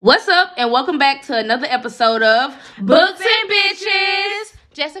What's up, and welcome back to another episode of Books and Bitches.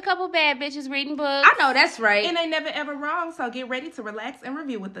 Just a couple bad bitches reading books. I know, that's right. And they never ever wrong, so get ready to relax and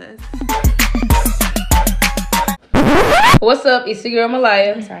review with us. What's up? It's your girl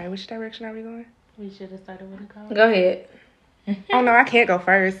Malaya. I'm sorry, which direction are we going? We should have started with Nicole. Go ahead. Oh no, I can't go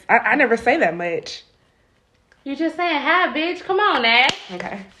first. I never say that much. You just saying hi, bitch. Come on, now.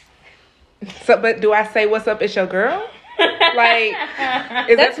 Okay. So, but do I say what's up? It's your girl? Like,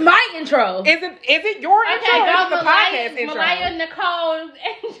 that's my intro. Is it your intro? Or is it the podcast intro? Malaya, Nicole, and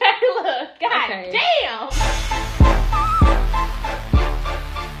Jayla. God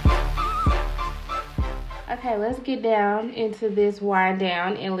damn. Okay, let's get down into this wind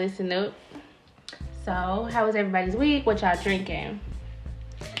down and listen up. So, how was everybody's week? What y'all drinking?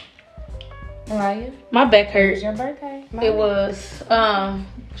 Malaya? My back hurt. It was your birthday. It was.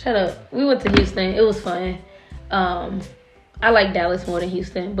 Shut up. We went to Houston. It was fun. I like Dallas more than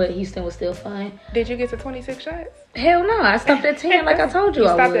Houston, but Houston was still fun. Did you get to 26 shots? Hell no. I stopped at 10 like I told you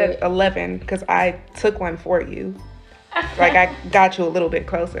I would. You stopped at 11 because I took one for you. Like, I got you a little bit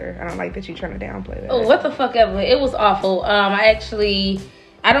closer. I don't like that you trying to downplay that. Oh, what the fuck ever. It was awful. I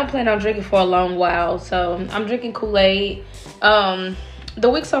don't plan on drinking for a long while, so I'm drinking Kool-Aid. The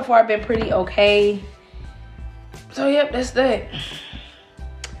week so far been pretty okay. So, yep, that's that.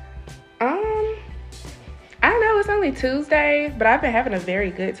 I don't know. It's only Tuesday, but I've been having a very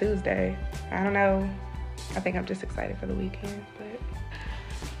good Tuesday. I don't know. I think I'm just excited for the weekend. But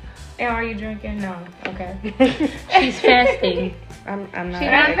And are you drinking? No. Okay. She's fasting. I'm not. She's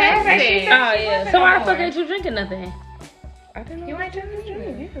not fasting. Oh, yeah. So why the fuck ain't you drinking nothing? I didn't know. You ain't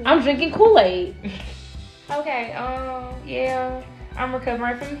drinking? I'm drinking Kool-Aid. Okay. Yeah. I'm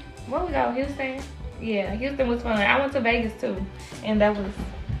recovering from, where we go? Houston? Yeah, Houston was fun. I went to Vegas too, and that was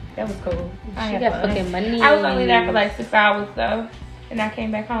cool. She got fucking money. I was only there for like 6 hours though, and I came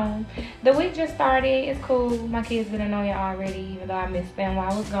back home. The week just started. It's cool. My kids been annoying already, even though I missed them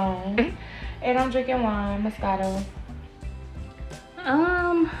while I was gone. And I'm drinking wine, Moscato.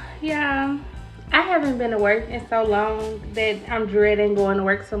 Yeah. I haven't been to work in so long that I'm dreading going to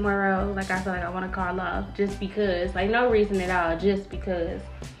work tomorrow. Like, I feel like I want to call off just because. Like, no reason at all, just because.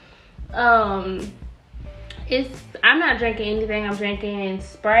 I'm not drinking anything. I'm drinking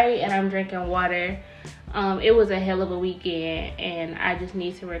Sprite and I'm drinking water. It was a hell of a weekend and I just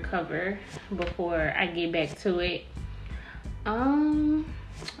need to recover before I get back to it. All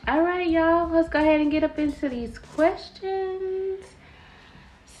right, y'all. Let's go ahead and get up into these questions.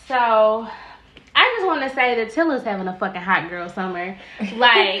 So, I just want to say that Tilla's having a fucking hot girl summer.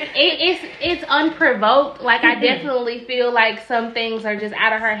 Like, it's unprovoked. Like, I definitely feel like some things are just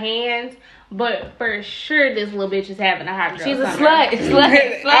out of her hands. But for sure, this little bitch is having a hot girl She's summer. a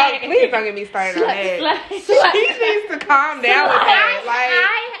slut. Oh, please don't get me started on that. She needs to calm down with that. Like,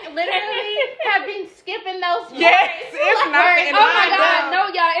 I literally have been skipping those words. Yes, it's not. Oh my god, no,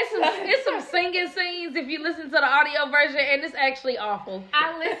 y'all! It's some singing scenes if you listen to the audio version, and it's actually awful.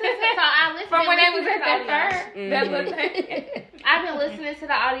 I listened from when they was at that fair. That's what I've been listening to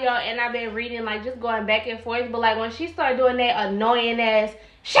the audio and I've been reading, like, just going back and forth. But like when she started doing that annoying ass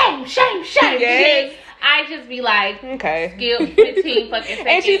shame shit, I just be like, okay, skip 15 fucking seconds.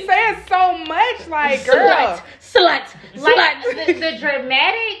 And she says so much, like, girl, slut. Like, the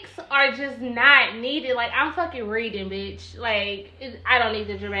dramatics are just not needed. Like, I'm fucking reading, bitch. Like, I don't need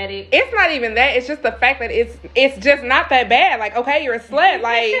the dramatic. It's not even that. It's just the fact that it's just not that bad. Like, okay, you're a slut.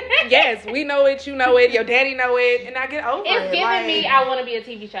 Like, yes, we know it. You know it. Your daddy know it. And I get over it. It's giving me, I want to be a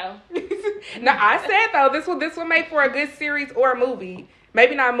TV show. No, I said, though, this will make for a good series or a movie.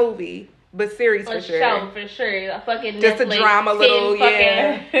 Maybe not a movie, but series for sure. A show, for sure. A fucking just Netflix, a drama, little,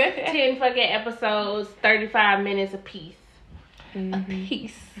 10 fucking episodes, 35 minutes a piece. Mm-hmm. A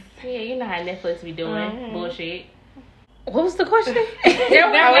piece. Yeah, you know how Netflix be doing bullshit. What was the question? What the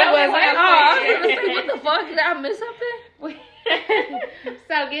fuck? Did I miss something?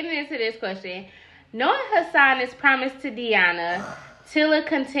 So, getting into this question. Knowing Hassan is promised to Deanna, Tilla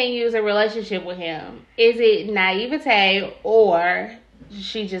continues a relationship with him. Is it naivete or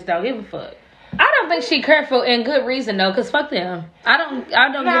she just don't give a fuck? I don't think she careful and good reason though, cause fuck them. I don't give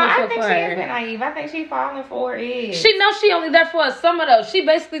a fuck for her. I think she's been naive. I think she's falling for it. She knows she only there for a summer though. She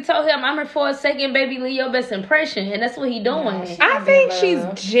basically told him, "I'm here for a second, baby. Leave your best impression," and that's what he doing. I think she's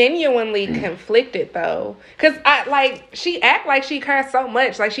genuinely conflicted though, cause she act like she cares so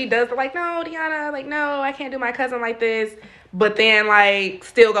much. Like she does, like, no, Deanna, like, no, I can't do my cousin like this. but then like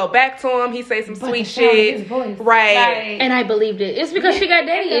still go back to him. He say some sweet shit, right? And I believed it. It's because she got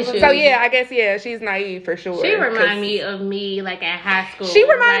daddy issues. So yeah, I guess she's naive for sure. She reminded me of me like in high school. She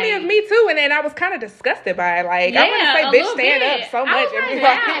reminded me of me too, and then I was kind of disgusted by it. Like I want to say, bitch, stand up so much.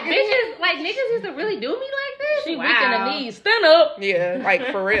 Bitches, like niggas used to really do me like this. She weak in the knees. Stand up. Yeah,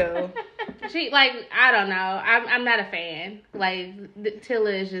 like for real. She like I don't know. I'm not a fan. Like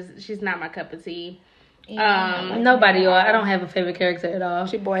Tilla is just she's not my cup of tea. Nobody are. I don't have a favorite character at all.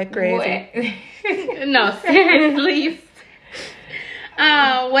 She boy crazy. No, seriously.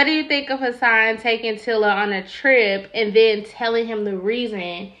 What do you think of Hassan taking Tilla on a trip and then telling him the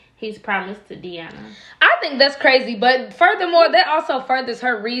reason he's promised to Deanna? I think that's crazy, but furthermore, that also furthers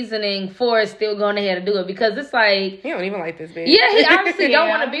her reasoning for still going ahead to do it, because it's like he don't even like this bitch. Yeah, he obviously don't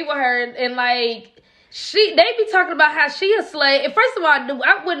want to be with her, and like they be talking about how she a slave. And first of all,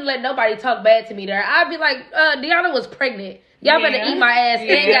 I wouldn't let nobody talk bad to me there. I'd be like, Deanna was pregnant. Y'all better eat my ass.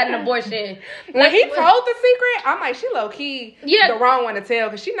 They ain't got an abortion. When he told the secret, I'm like, she low key the wrong one to tell,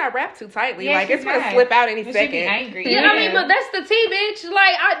 because she not wrapped too tightly. Yeah, like it's gonna slip out any second. She be angry. Yeah, I mean, but that's the tea, bitch.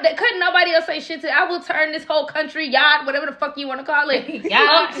 Like, couldn't nobody else say shit to. I will turn this whole country, yacht, whatever the fuck you want to call it,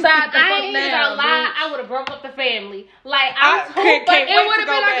 upside the fuck down. I would have broke up the family. Like it would have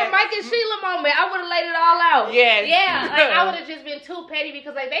been like a Mike and Sheila moment. I would have laid it all out. Yeah. Like I would have just been too petty,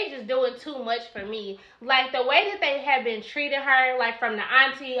 because like they just doing too much for me. Like the way that they have been treating her, like from the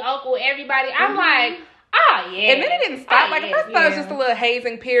auntie, uncle, everybody, I'm like, oh yeah. And then it didn't stop. Like at first I thought it was just a little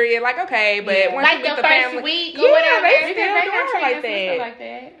hazing period. Like okay, but once like you get the the first family, week or whatever, they still do her like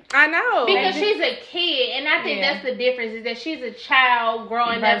that. I know, because she's a kid, and I think that's the difference, is that she's a child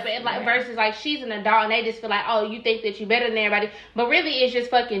growing up, and like versus like she's an adult, and they just feel like, oh, you think that you better than everybody, but really it's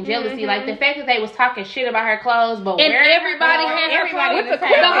just fucking jealousy. Like the fact that they was talking shit about her clothes, but and everybody had her clothes, the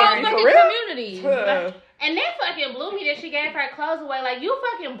whole fucking community. And that fucking blew me that she gave her clothes away. Like, you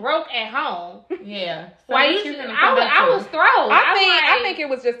fucking broke at home. Yeah. So why you? I was thrown. I think it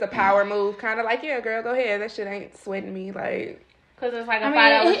was just a power move, kind of like, yeah, girl, go ahead. That shit ain't sweating me, like. Because it's like a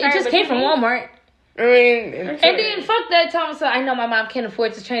 $5 it just came from Walmart. I mean, and then fuck that, Thomas. So I know my mom can't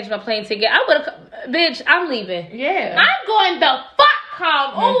afford to change my plane ticket. I would have, bitch. I'm leaving. Yeah. I'm going the fuck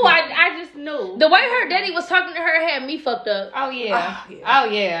home. Oh, I just knew. The way her daddy was talking to her had me fucked up. Oh yeah. Oh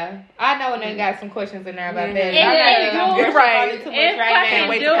yeah. I know when they got some questions in there about that. You're right. Can't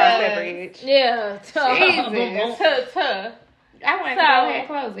wait to cross that bridge. Yeah. Jesus. I want to go ahead and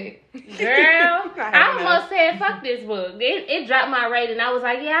close it. Girl, I almost said fuck this book. It dropped my rating. I was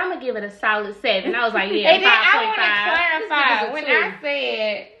like, yeah, I'm going to give it a solid 7. I was like, yeah, 5.5. And then I want to clarify. When I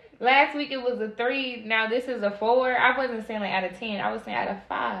said last week it was a 3, now this is a 4, I wasn't saying like out of 10. I was saying out of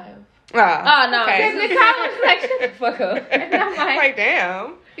 5. Oh, no. Because Nicole was like, shut the fuck up. And I'm like,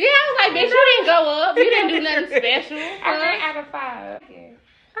 damn. Yeah, I was like, bitch, you didn't go up. You didn't do nothing special. I went out of 5. Yeah.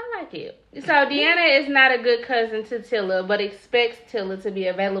 I like it. So Deanna is not a good cousin to Tilla, but expects Tilla to be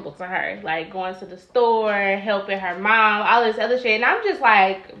available to her, like going to the store, helping her mom, all this other shit. And I'm just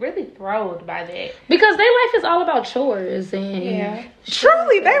like really thrilled by that, because their life is all about chores. And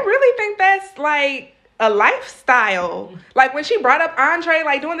truly, they really think that's like a lifestyle. Like when she brought up Andre,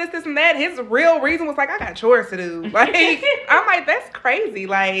 like doing this and that, his real reason was like, I got chores to do. Like I'm like, that's crazy.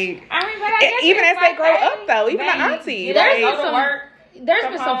 Like I mean, but I guess even as they grow up though, even the auntie, there's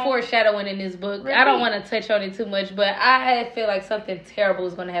been some foreshadowing in this book. Really? I don't want to touch on it too much, but I feel like something terrible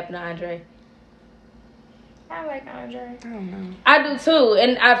is going to happen to Andre. I like Andre. I don't know. I do too,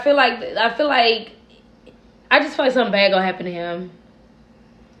 and I just feel like something bad gonna happen to him.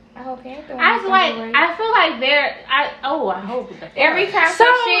 I hope he ain't doing I feel like I hope every time some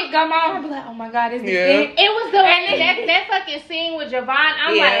shit come on, I'll be like, oh my god, is this it? It was that fucking scene with Javon.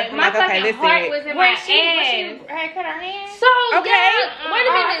 I'm like, my fucking heart was in my ass. When she had cut her hand. So wait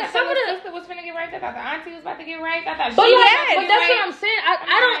a minute. Some of the sister was finna get raped. I thought the auntie was about to get raped. I thought but that's what I'm saying.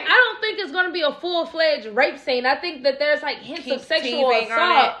 I don't think it's gonna be a full-fledged rape scene. I think that there's like hints of sexual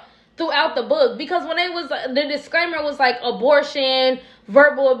assault throughout the book, because when it was the disclaimer was like abortion,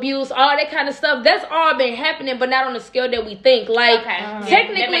 verbal abuse, all that kind of stuff, that's all been happening, but not on the scale that we think. Like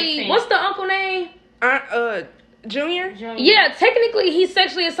technically, what's the uncle name? Junior? Yeah, technically he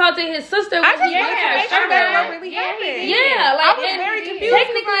sexually assaulted his sister. I just really happened. Yeah, like I was very confused.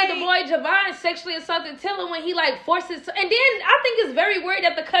 Technically, the boy Javon sexually assaulted Tilla when he like forces, and then I think it's very weird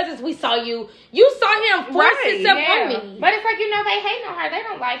that the cousins we saw you saw him force himself on me. But it's like, you know, they hate on her. They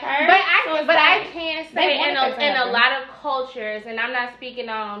don't like her. But I can say in a lot of cultures, and I'm not speaking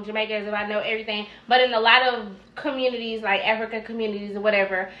on Jamaica as if I know everything, but in a lot of communities, like African communities or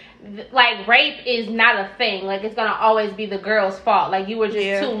whatever, like rape is not a thing. Like it's gonna always be the girl's fault. Like you were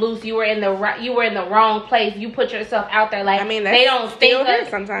just too loose. You were in the wrong place. You put yourself out there. Like, I mean, they don't think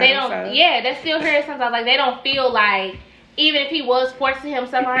sometimes. They don't. So. Yeah, that's still her sometimes. Like they don't feel like. Even if he was forcing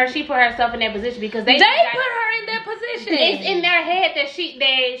himself on her, she put herself in that position because they put her in that position. It's in their head that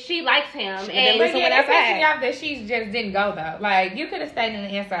she likes him. And it's pissing me off that she just didn't go though. Like you could have stayed in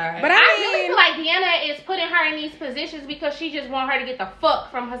the inside. But I really feel like Deanna is putting her in these positions because she just want her to get the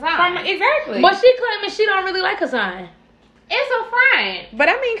fuck from Hassan. Exactly. But she claiming she don't really like Hassan. It's a friend. But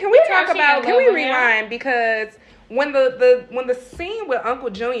I mean, can we rewind because when the scene with Uncle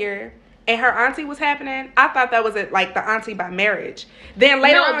Junior and her auntie was happening, I thought that was like the auntie by marriage. Then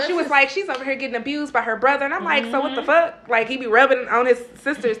later on, she was like, she's over here getting abused by her brother. And I'm like, so what the fuck? Like, he be rubbing on his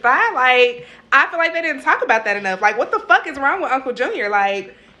sister's thigh? Like, I feel like they didn't talk about that enough. Like, what the fuck is wrong with Uncle Junior?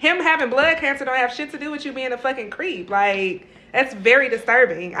 Like, him having blood cancer don't have shit to do with you being a fucking creep. Like, that's very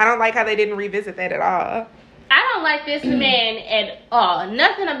disturbing. I don't like how they didn't revisit that at all. I don't like this man at all.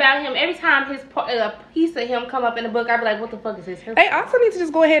 Nothing about him. Every time a piece of him come up in the book, I be like, what the fuck is this? They also need to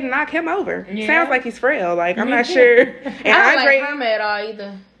just go ahead and knock him over. Yeah. Sounds like he's frail. Like, I'm not sure. And I don't like Herma at all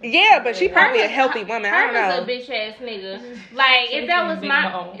either. Yeah, but she probably a healthy woman. I don't know. Herma's a bitch ass nigga. Like, if that was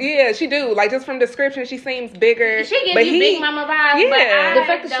my... Yeah, she do. Like, just from description, she seems bigger. She gives you big mama vibes. Yeah. The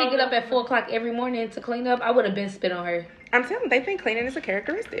fact that she get up at 4 o'clock every morning to clean up, I would have been spit on her. I'm telling you, they think cleaning is a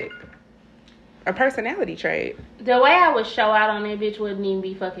characteristic. A personality trait. The way I would show out on that bitch wouldn't even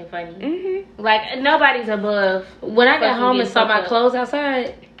be fucking funny. Mm-hmm. Like, nobody's above. When I got home and saw my clothes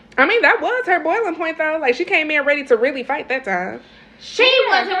outside. I mean, that was her boiling point, though. Like, she came in ready to really fight that time. She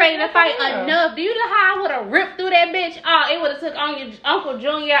wasn't ready to fight enough. Do you know how I would have ripped through that bitch? Oh, it would have took on your Uncle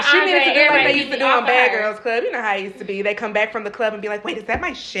Junior. She needed to do like they used to do on Bad Girls Club. You know how it used to be. They come back from the club and be like, "Wait, is that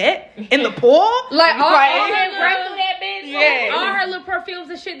my shit in the pool?" Like all right through that bitch. Yeah. All her little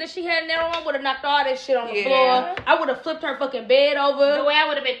perfumes and shit that she had in there on would have knocked all that shit on the floor. I would have flipped her fucking bed over. The way I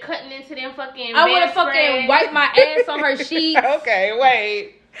would have been cutting into them fucking. I would have fucking wiped my ass on her sheets. Okay,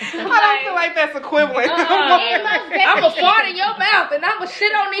 wait. I don't feel like that's equivalent. I'm a fart in your mouth and I'm a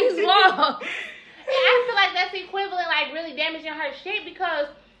shit on these walls. I feel like that's equivalent, like really damaging her shit because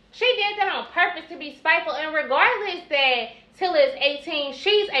she did that on purpose to be spiteful. And regardless that Tilla is 18,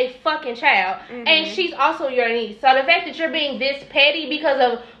 she's a fucking child, and she's also your niece. So the fact that you're being this petty because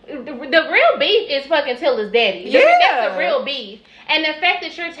of the real beef is fucking Tilla's daddy. That's the real beef. And the fact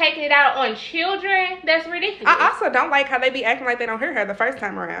that you're taking it out on children, that's ridiculous. I also don't like how they be acting like they don't hear her the first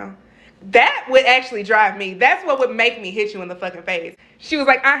time around. That would actually drive me. That's what would make me hit you in the fucking face. She was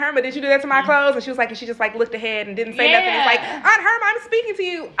like, Aunt Herma, did you do that to my clothes? And she was like, and she just like looked ahead and didn't say nothing. It's like, Aunt Herma, I'm speaking to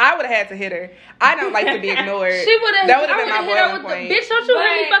you. I would have had to hit her. I don't like to be ignored. That would have been my boiling point. Bitch, don't you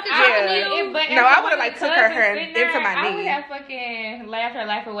hear me fucking talking to you? No, I would have like took her into my knee. I would have fucking laughed her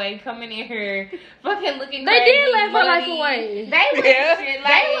life away, coming in here, fucking looking They crazy, did laugh her life away. They was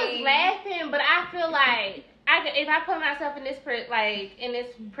laughing, but I feel like if I put myself in this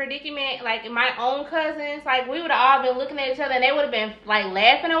predicament, like my own cousins, like we would have all been looking at each other and they would have been like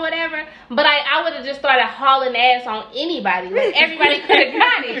laughing or whatever. But I would have just started hauling ass on anybody. Like everybody could have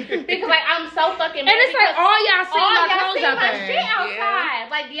got it because like I'm so fucking. And it's like all y'all see my clothes out there. Shit outside.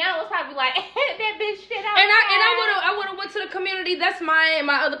 Like Deanna was probably like that bitch shit outside. And I would have went to the community. That's mine.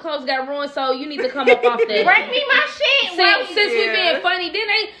 And my other clothes got ruined, so you need to come up off that. Bring me my shit. Since we being funny, then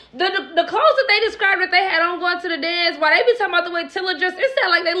the clothes that they described that they had on going to the dance, while they be talking about the way Tilla dressed, it sound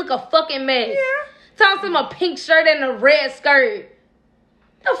like they look a fucking mess. Yeah. Talking about a pink shirt and a red skirt.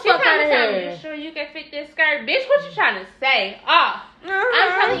 The fuck out of here. You sure you can fit this skirt? Bitch, what you trying to say? I'm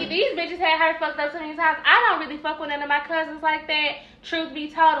telling you, these bitches had her fucked up so many times. I don't really fuck with none of my cousins like that, truth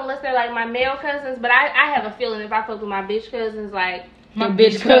be told, unless they're like my male cousins. But I have a feeling if I fuck with my bitch cousins, like my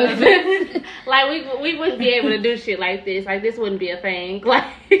bitch cousins, like we wouldn't be able to do shit like this. Like this wouldn't be a thing. Like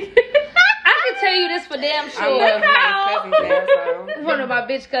I can tell you this for damn sure. One of my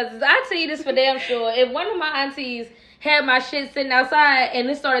bitch cousins. I tell you this for damn sure. If one of my aunties had my shit sitting outside and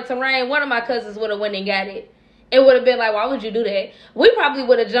it started to rain, one of my cousins would have went and got it. It would have been like, why would you do that? We probably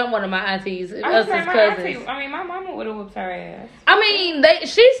would have jumped one of my aunties, us as cousins. My mama would have whooped her ass. I mean,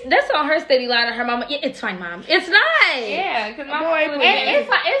 that's on her steady line of her mama. Yeah, it's fine, mom. It's not. Yeah, because my boy, it's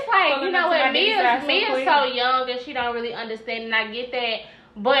like you know what? Mia's so young and she don't really understand, and I get that.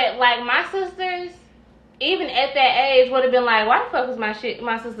 But like my sisters, even at that age, would have been like, why the fuck was my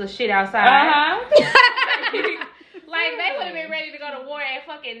sister's shit outside? Like, they would have been ready to go to war at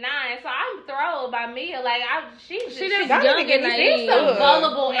fucking 9. So I'm thrilled by Mia. Like, she's just young and naive. She's some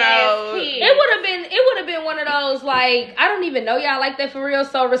gullible ass kid. It would have been one of those, like, I don't even know y'all like that for real.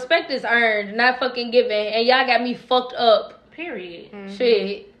 So respect is earned, not fucking given. And y'all got me fucked up. Period. Mm-hmm.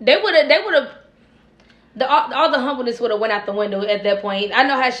 Shit. They would have. All the humbleness would have went out the window at that point. I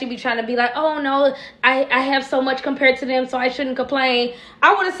know how she be trying to be like, oh no, I have so much compared to them, so I shouldn't complain.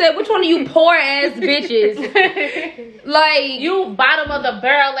 I would have said, which one of you poor ass bitches? Like, you bottom of the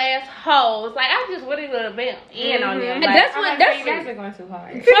barrel ass hoes. Like, I just wouldn't have been in on them. Like, that's you guys are going too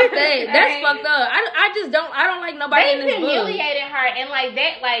hard. Fuck that. That's fucked up. I don't like nobody in this book. They humiliated her,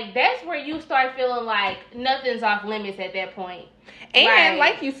 and that's where you start feeling like nothing's off limits at that point. And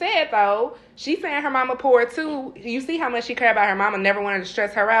like you said, though, she's saying her mama poor too. You see how much she cared about her mama, never wanted to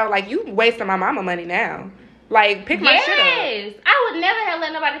stress her out. Like, you wasting my mama money now. Like, pick my shit up. Yes, I would never have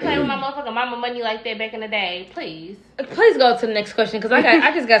let nobody play with my motherfucking mama money like that back in the day. Please go to the next question, because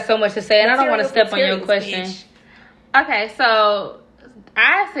I just got so much to say, and I don't want to step on your question. Speech. Okay, so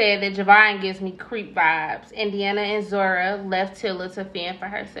I said that Javon gives me creep vibes, and Deanna and Zora left Tilla to fend for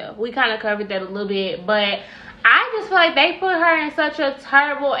herself. We kind of covered that a little bit, but I just feel like they put her in such a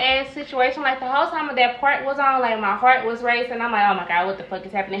terrible ass situation. Like, the whole time that part was on, like, my heart was racing. I'm like, oh my god, what the fuck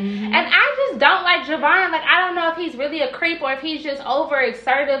is happening? And I just don't like Javon. Like, I don't know if he's really a creep or if he's just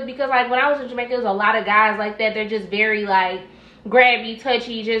overexertive, because, like, when I was in Jamaica, there's a lot of guys like that. They're just very, like, grabby,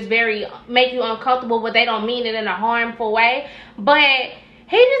 touchy, just very make you uncomfortable, but they don't mean it in a harmful way. But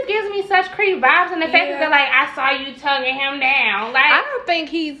he just gives me such creep vibes, and the fact that they're like, I saw you tonguing him down. Like, I don't think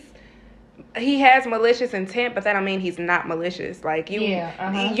he has malicious intent, but that don't mean he's not malicious. Like,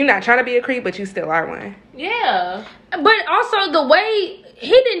 you're not trying to be a creep, but you still are one. Yeah. But also the way he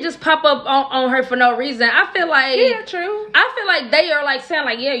didn't just pop up on her for no reason. I feel like true. I feel like they are like saying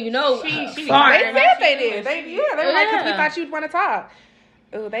like, yeah, you know, They said they did. They were like, because we thought you'd want to talk.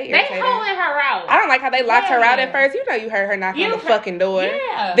 Ooh, they holding her out. I don't like how they locked her out at first. You know, you heard her knock on the fucking door.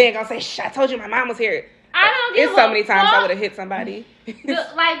 Yeah. Then gonna say, "Shh, I told you my mom was here." I don't give It's so many times I would have hit somebody. The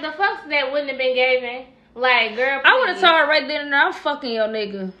fucks that wouldn't have been given. Like, girl, please. I would have told her right then and there, I'm fucking your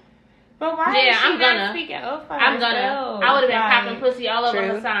nigga. But why is she not speaking up for herself? I would have been popping pussy all over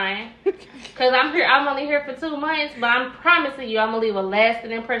her sign. Because I'm only here for 2 months, but I'm promising you I'm going to leave a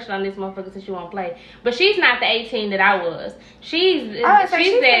lasting impression on this motherfucker since you won't play. But she's not the 18 that I was. She's more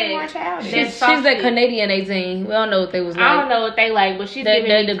childish. She's that Canadian 18. We don't know what they was like. I don't know what they like, but she's giving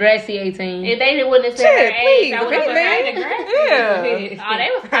me the grassy 18. If they wouldn't have said her age, I would have said the grassy. Yeah. Oh, they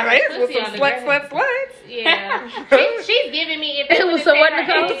was popping pussy on the sluts. Yeah. She's giving me, if it was some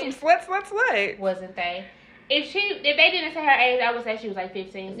slut. Wasn't they? If they didn't say her age, I would say she was like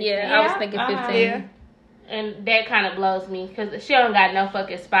 15, 16. Yeah, I was thinking 15. Yeah. And that kind of blows me, because she don't got no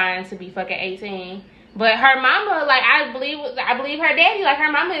fucking spine to be fucking 18. But her mama, like, I believe her daddy, like, her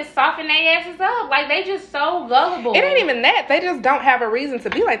mama is softening their asses up. Like, they just so gullible. It ain't even that. They just don't have a reason to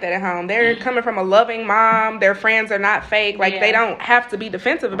be like that at home. They're coming from a loving mom. Their friends are not fake. Like, they don't have to be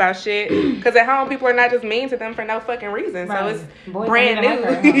defensive about shit. Because at home, people are not just mean to them for no fucking reason. Right. So it's Boys brand new.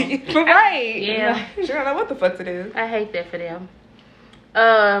 Right. Yeah. She don't know what the fuck to do. I hate that for them.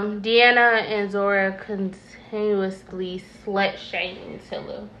 Deanna and Zora continuously slut-shaming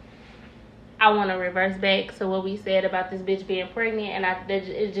Tilla. I want to reverse back to what we said about this bitch being pregnant, and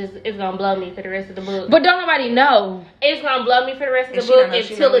it's gonna blow me for the rest of the book. But don't nobody know. It's gonna blow me for the rest of the book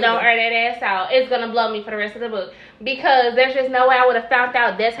if Tilla don't air that ass out. It's gonna blow me for the rest of the book, because there's just no way I would have found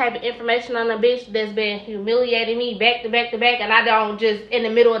out that type of information on a bitch that's been humiliating me back to back to back, and I don't just in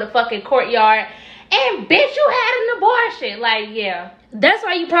the middle of the fucking courtyard. And bitch, you had an abortion. Like, yeah. That's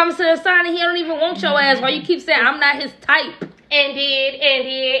why you promised her a sign and he don't even want your ass. Why you keep saying I'm not his type? And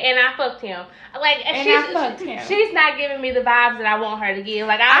I fucked him. Like, she's not giving me the vibes that I want her to give.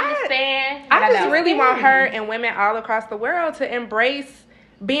 Like, I understand. I just really want her and women all across the world to embrace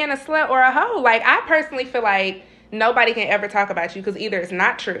being a slut or a hoe. Like, I personally feel like nobody can ever talk about you, because either it's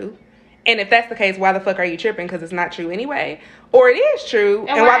not true, and if that's the case, why the fuck are you tripping? Because it's not true anyway. Or it is true,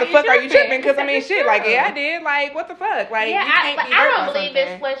 and why the fuck are you tripping? Because, I mean, shit, like, yeah, I did. Like, what the fuck? Like, yeah, you can't be hurt I don't by believe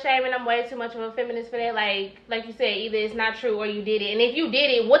something. it's slut shaming. I'm way too much of a feminist for that. Like you said, either it's not true or you did it. And if you did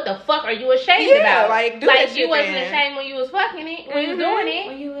it, what the fuck are you ashamed about? Like, do that shit you wasn't then. ashamed when you was fucking it, when you was doing it.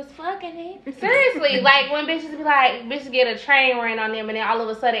 When you was fucking it. Seriously, like, when bitches be like, bitches get a train ran on them, and then all of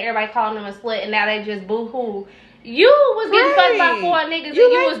a sudden everybody calling them a slut, and now they just boo-hoo. You was getting fucked by 4 niggas, You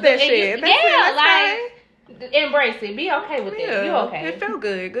and you like was that shit. That's Embrace it. Be okay with it. You okay. It felt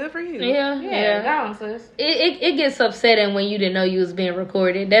good. Good for you. Yeah. Go on, sis. It gets upsetting when you didn't know you was being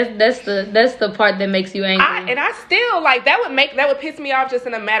recorded. That's the part that makes you angry. I still like that would piss me off just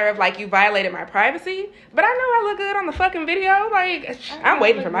in a matter of like you violated my privacy. But I know I look good on the fucking video. Like I'm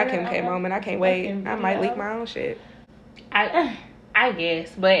waiting for my Kim K moment. I can't wait. I might leak my own shit. I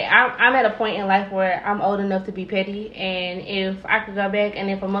guess, but I'm at a point in life where I'm old enough to be petty, and if I could go back and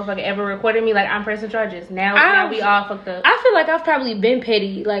if a motherfucker ever recorded me, like I'm pressing charges. Now we all fucked up. I feel like I've probably been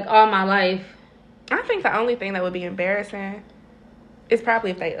petty like all my life. I think the only thing that would be embarrassing is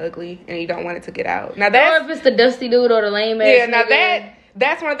probably if they ugly and you don't want it to get out. Now that's, or if it's the dusty dude or the lame ass. Yeah, now nigga.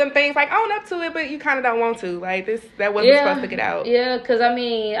 that's one of them things like own up to it, but you kind of don't want to. Like that wasn't supposed to get out. Yeah, because I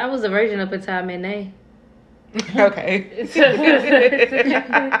mean I was a virgin up until I met Nay. Okay.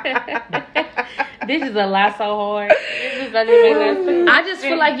 This is a lot so hard. I just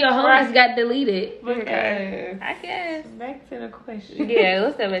feel like your homies got deleted. Okay. I guess. Back to the question. Yeah,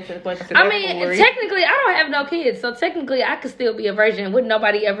 let's get back to the question. I mean, technically, I don't have no kids, so technically, I could still be a virgin. Wouldn't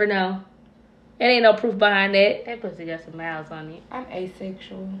nobody ever know? There ain't no proof behind that. That pussy got some miles on it. I'm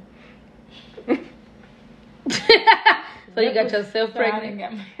asexual. So you got yourself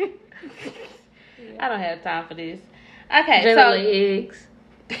pregnant. I don't have time for this. Okay, Generally eggs.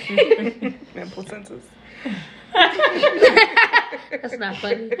 And placentas. That's not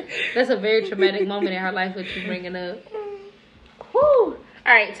funny. That's a very traumatic moment in her life that you bringing up. Whew.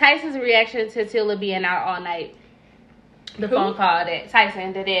 All right, Tyson's reaction to Tilla being out all night. The phone call that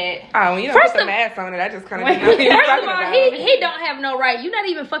Tyson did it. Oh, when you don't put the mask on it, I just kind of know what you're First talking of all, about. he don't have no right. You're not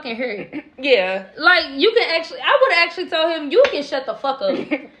even fucking here. Yeah. Like, you can actually, I would have actually told him, you can shut the fuck up.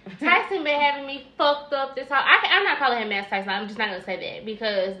 Tyson been having me fucked up this whole. I'm not calling him Mass Tyson. I'm just not gonna say that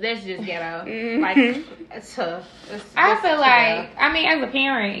because that's just ghetto. Like it's tough. I feel like, I mean, as a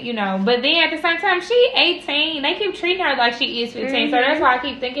parent, you know, but then at the same time, she 18. They keep treating her like she is 15, so that's why I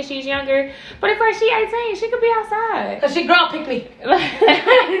keep thinking she's younger. But it's like she 18. She could be outside. Cause she girl pick me.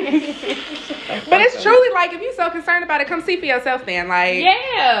 But it's truly like if you're so concerned about it, come see for yourself. Then, like,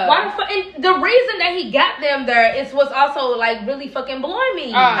 Yeah. Why the fuck? And the reason that he got them there was also like really fucking blowing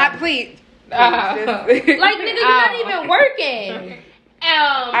me. Please. Like, nigga, you're not even working.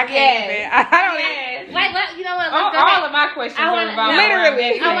 I can't even. I don't even. Like, you know what? All of my questions I are wanna- about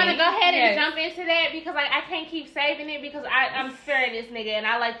literally. I want to go ahead and jump into that because like I can't keep saving it because I'm sparing this nigga and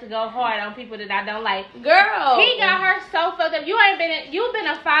I like to go hard on people that I don't like. Girl. He got her so fucked up. You've been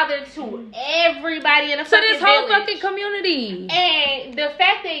a father to everybody in the to fucking this whole village. fucking community. And the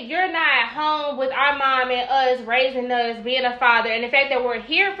fact that you're not home with our mom and us raising us, being a father, and the fact that we're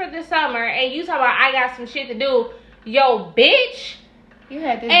here for the summer and you talking about I got some shit to do, yo, bitch. You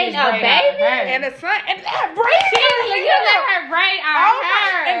had this And bitch a braid baby? out her. And a son, and that braid. You let her braid out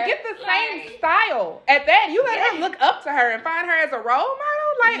her. And get the same style. At that, you let her look up to her and find her as a role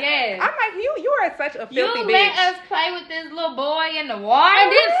model. Like, Yes. I'm like, you are such a filthy You bitch. let us play with this little boy in the water.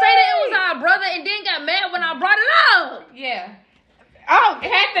 And then say that it was our brother and then got mad when I brought it up. Yeah. Oh, It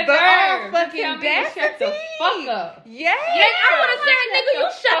had the the nerve to fucking tell me to shut the audacity. fuck up. Yeah. And I would have said, nigga, you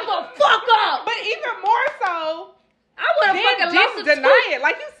shut the fuck up. But even more so, I would have fucking lost didn't the deny tweet. it.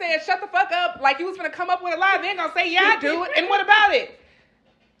 Like you said, shut the fuck up. Like you was gonna come up with a lie. Then gonna say, yeah, I do it. And what about it?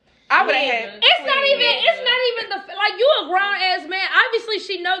 I would have had. It's not even the like you a grown ass man. Obviously,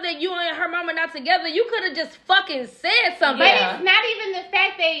 she know that you and her mama not together. You could have just fucking said something. But it's not even the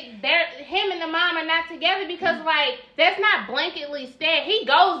fact that him and the mom are not together because like that's not blanketly said. He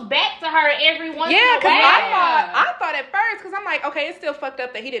goes back to her every once in a Yeah, because while. I thought at first, because I'm like, okay, it's still fucked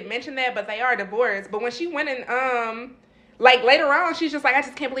up that he didn't mention that, but they are divorced. But when she went and like later on, she's just like, I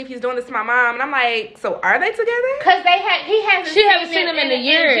just can't believe he's doing this to my mom, and I'm like, so are they together? Because he hasn't seen them in a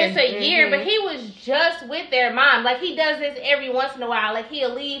year. just a year, but he was just with their mom. Like he does this every once in a while. Like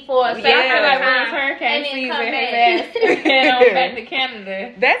he'll leave for a certain Yeah. time When it's hurricane and then season, come his back. ass head on back to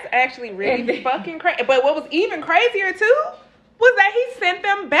Canada. That's actually really fucking crazy. But what was even crazier too was that he sent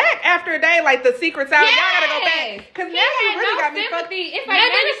them back after a day, like the secret's out. Y'all gotta go back. Because now you really got me fucked. It's like,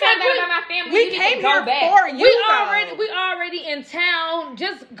 now you found out about my family. We You need to came go here back. for you. We already in town.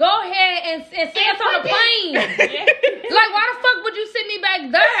 Just go ahead and send us on a plane. Like, why the fuck would you send me back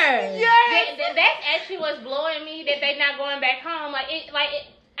there? Yes. That's actually what's blowing me that they not going back home.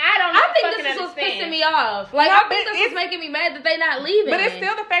 I think this is what's pissing me off. Like, I think this is making me mad that they not leaving. But it's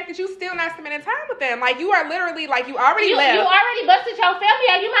still the fact that you still not spending time with them. Like, you are literally, like, you already left. You already busted your family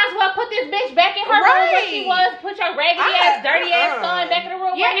out. You might as well put this bitch back in her room where she was. Put your raggedy ass, dirty ass son back in the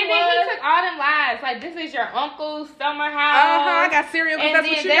room where he was. And then he took all them lies. Like, this is your uncle's summer house. I got cereal because that's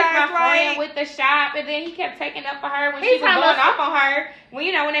what you that's guys my friend like. with the shop. And then he kept taking up for her when she was going off on her. When,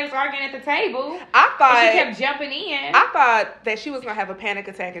 you know, when they was arguing at the table. I thought. She kept jumping in. I thought that she was going to have a panic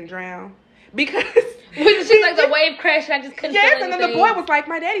attack and drown. Because she's like, the wave crashed and I just couldn't feel and then the boy was like,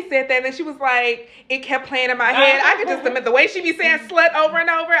 my daddy said that, and then she was like, it kept playing in my head. I could just admit the way she be saying slut over and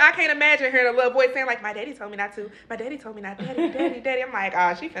over. I can't imagine hearing a little voice saying like, my daddy told me not to. My daddy told me not. Daddy. I'm like,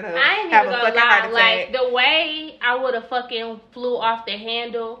 oh, she finna have a fucking heart attack. Like, the way I would have fucking flew off the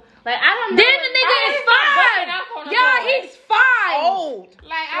handle. Like, I don't know. Then the nigga is 5. Y'all, he's 5. Old.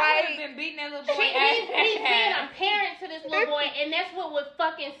 Like, I would have been beating that little boy. He's being a parent to this little boy, and that's what would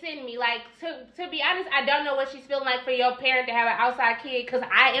fucking send me. Like, to be honest, I don't know what she's feeling like for your parent to have an outside kid, because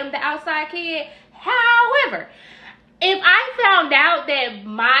I am the outside kid. However, if I found out that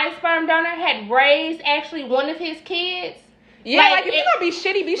my sperm donor had raised actually one of his kids, yeah, like if you're gonna be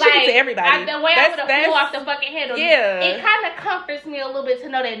shitty to everybody. The way I would have flew off the fucking handle, yeah, it kind of comforts me a little bit to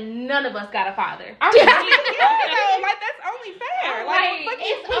know that none of us got a father. Like that's only fair. Like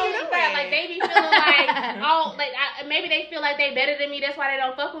it's only fair. Like they be feeling like, oh, like maybe they feel like they better than me. That's why they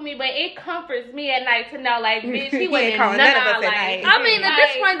don't fuck with me. But it comforts me at night to know, like, bitch, he wasn't none of our life. I mean, at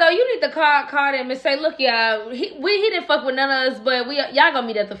this point though, you need to call them and say, look, y'all, he didn't fuck with none of us, but y'all gonna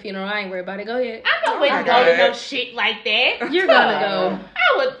meet at the funeral. I ain't worried about it. Go ahead. I'm not waiting to go to no shit like that. You're gonna go.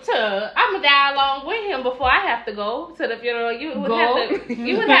 I'm gonna die along with him before I have to go to the funeral. You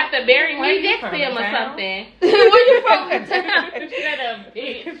would have to bury me next to him or something. Where you from? Shut up,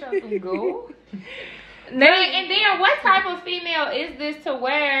 bitch. Go. And then what type of female is this to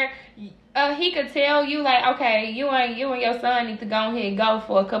where he could tell you like, okay, you and your son need to go ahead and go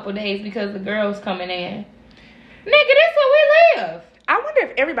for a couple days because the girl's coming in. Nigga, this is where we live. I wonder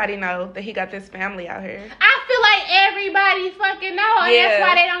if everybody knows that he got this family out here. I feel like everybody fucking know, and that's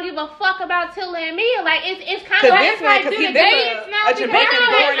why they don't give a fuck about Tilla and me. Like it's kind of like because he's a Jamaican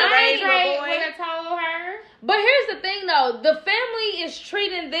born and raised little boy. Would have told her. But here's the thing, though: the family is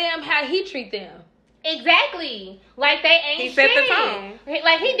treating them how he treat them. Exactly. Like they ain't He set the tone.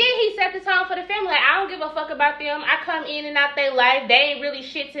 Like he set the tone for the family. Like I don't give a fuck about them. I come in and out their life. They ain't really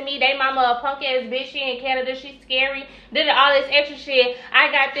shit to me. They mama a punk ass bitch. She in Canada. She's scary. Did all this extra shit.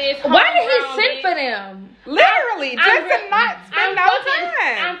 I got this. Why did he send for them? Literally, just to not spend no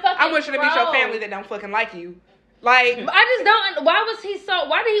time. I want you to meet your family that don't fucking like you. Like, I just don't.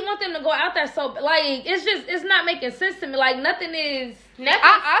 Why did he want them to go out there so? Like, it's not making sense to me. Like, nothing is. And then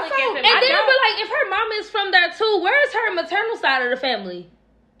I'll be like, if her mom is from there too, where is her maternal side of the family?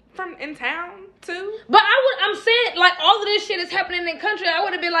 From in town too. But I'm saying, like, all of this shit is happening in the country. I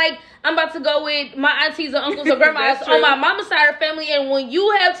would have been like, I'm about to go with my aunties or uncles or grandmas on my mama's side of the family, and when you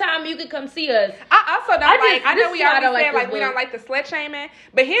have time, you can come see us. I also don't I know we already said like we don't like the slut shaming,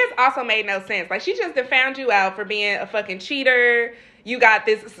 but his also made no sense. Like she just found you out for being a fucking cheater. You got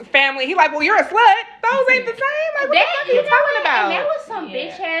this family. He like, well, you're a slut. Those ain't the same. Like, what the fuck are you talking about? And there was some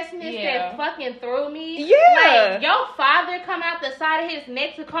bitch assness that fucking threw me. Yeah. Like, your father come out the side of his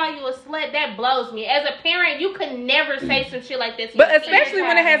neck to call you a slut. That blows me. As a parent, you could never say some shit like this. But especially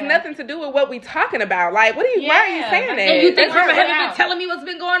when it has nothing to do with what we talking about. Like, why are you saying that? And you think Harma haven't been telling me what's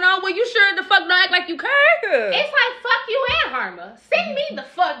been going on? Well, you sure the fuck don't act like you care? It's like, fuck you and Harma. Send me the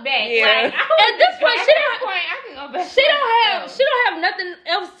fuck back. Yeah. Like, at this point, she don't have nothing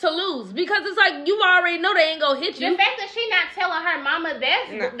else to lose because it's like you already know they ain't gonna hit you. The fact that she not telling her mama,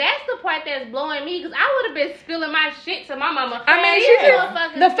 that's the part that's blowing me because I would have been spilling my shit to my mama. I mean,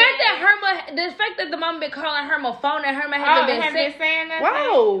 the fact that the mama been calling Herma phone and Herma hasn't been saying that.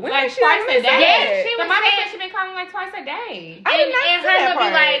 Wow, when like she twice a day. Yeah, she the was mama saying, said she been calling like twice a day. And Herma be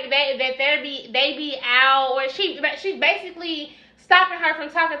like they be out, or she's basically stopping her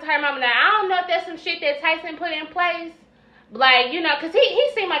from talking to her mama. Now I don't know if that's some shit that Tyson put in place. Like, you know, because he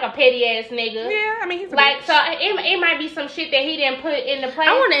seemed like a petty ass nigga. Yeah, I mean, he's a like, bitch. so it might be some shit that he didn't put into place.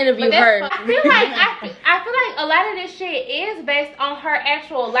 I want to interview her. I feel like a lot of this shit is based on her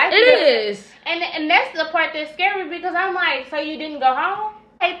actual life. It is. And that's the part that's scary because I'm like, so you didn't go home?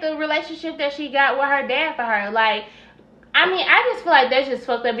 Like, the relationship that she got with her dad for her. Like, I mean, I just feel like that's just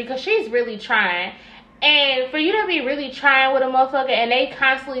fucked up because she's really trying. And for you to be really trying with a motherfucker and they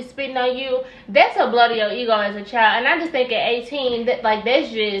constantly spitting on you, that's a blow to your ego as a child. And I just think at 18, that's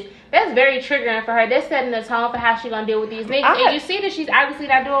That's very triggering for her. That's setting the tone for how she gonna deal with these niggas. And you see that she's obviously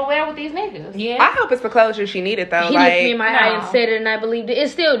not doing well with these niggas. Yeah. I hope it's the closure she needed, though. He looked me in my eye and said it, and I believed it.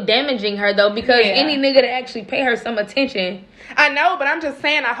 It's still damaging her, though, because any nigga that actually pay her some attention. I know, but I'm just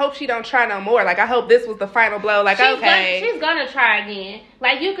saying, I hope she don't try no more. Like, I hope this was the final blow. Like, She's gonna try again.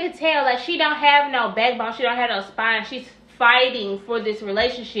 Like, you could tell, like, she don't have no backbone. She don't have no spine. She's fighting for this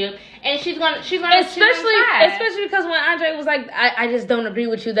relationship, and she's gonna especially because when Andre was like, I just don't agree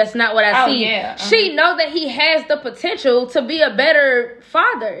with you, that's not what I see. She know that he has the potential to be a better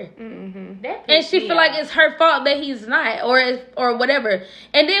father, and she feel like it's her fault that he's not, or whatever.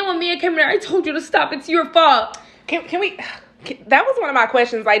 And then when Mia came in there, I told you to stop, it's your fault. Can we that was one of my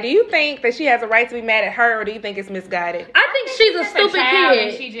questions. Like, do you think that she has a right to be mad at her, or do you think it's misguided? I think she's a stupid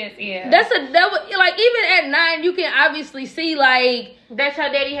kid. She just like, even at 9, you can obviously see, like, that's your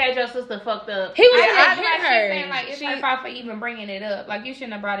daddy had your sister fucked up. He was like, hit she's her. saying, like, it's her fault for even bringing it up. Like, you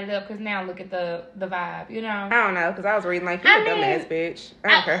shouldn't have brought it up, because now look at the vibe, you know? I don't know, because I was reading, like, you're a dumbass bitch. I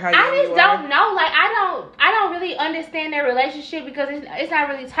don't care how I you just don't know. Like, I don't really understand their relationship, because it's not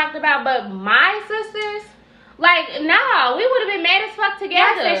really talked about. But my sisters, like, no, we would have been mad as fuck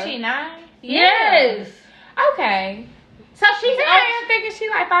together. Y'all say she 9? Yes. Okay. So she's I'm thinking she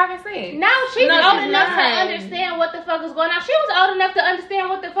like 5 and 6. No, she's old enough to 9. understand what the fuck is going on. She was old enough to understand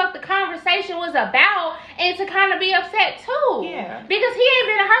what the fuck the conversation was about, and to kind of be upset too. Yeah. Because he ain't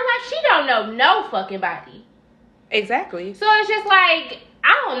been in her life. She don't know no fucking body. Exactly. So it's just like,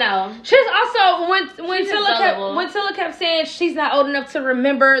 I don't know. She's also when She's Tilla kept saying she's not old enough to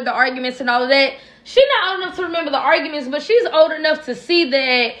remember the arguments and all of that. She's not old enough to remember the arguments, but she's old enough to see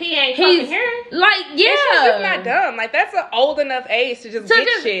that He ain't fucking here. Like, yeah, she's just not dumb. Like, that's an old enough age to just get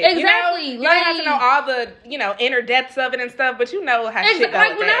shit. Exactly. You don't have to know all the inner depths of it and stuff, but you know how shit goes.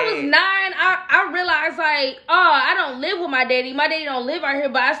 Like, when I was 9, I realized, like, I don't live with my daddy. My daddy don't live out here,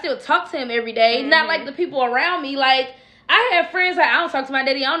 but I still talk to him every day. Not like the people around me. Like, I have friends that I don't talk to my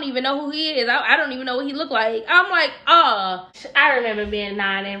daddy. I don't even know who he is. I don't even know what he look like. I'm like, I remember being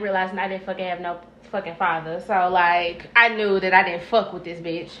 9 and realizing I didn't fucking have no fucking father. So, like, I knew that I didn't fuck with this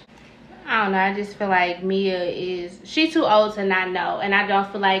bitch. I don't know. I just feel like Mia she's too old to not know. And I don't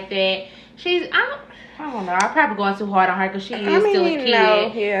feel like that I don't know. I'm probably going too hard on her because she is still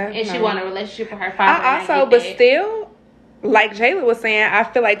a kid. And she want a relationship with her father. But still, like Jayla was saying, I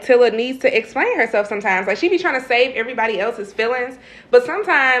feel like Tilla needs to explain herself sometimes. Like, she be trying to save everybody else's feelings, but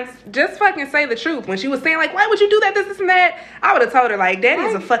sometimes just fucking say the truth. When she was saying, like, why would you do that, this and that, I would have told her, like,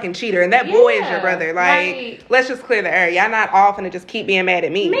 daddy's a fucking cheater, and that boy is your brother. Like, let's just clear the air. Y'all not all finna just keep being mad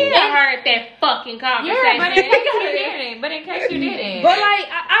at me. Me and heard that fucking conversation. Yeah, but in case you didn't. But, like,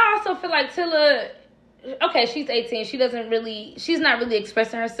 I also feel like Tilla, okay, she's 18. She's not really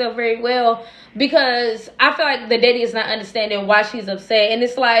expressing herself very well, because I feel like the daddy is not understanding why she's upset. And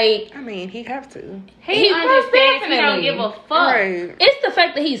it's like, I mean, he have to. He understands. He don't give a fuck. Right. It's the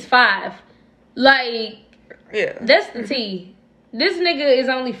fact that he's 5. Like, yeah, that's the tea. This nigga is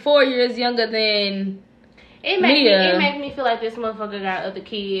only 4 years younger than It makes me feel like this motherfucker got other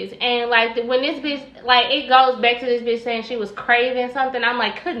kids. And, like, when this bitch, like, it goes back to this bitch saying she was craving something, I'm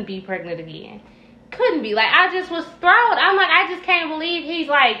like, couldn't be pregnant again. Couldn't be. Like, I just was thrilled. I'm like, I just can't believe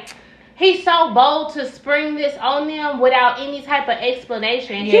he's so bold to spring this on them without any type of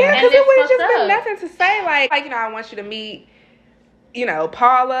explanation. Yeah, because it would have just been nothing to say. Like, I want you to meet,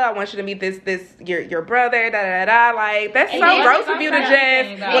 Paula. I want you to meet your brother. Da da da. Like, that's so gross of you to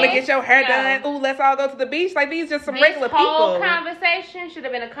just want to get your hair done. Ooh, let's all go to the beach. Like, these just some regular people. This whole conversation should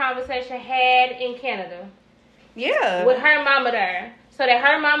have been a conversation had in Canada. Yeah. With her mama there. So that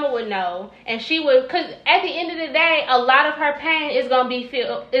her mama would know, and she would, because at the end of the day, a lot of her pain is gonna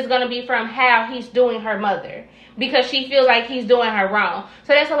be from how he's doing her mother, because she feels like he's doing her wrong.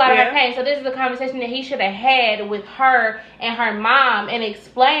 So that's a lot of her pain. So this is a conversation that he should have had with her and her mom, and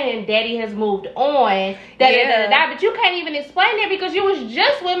explaining daddy has moved on. But you can't even explain that because you was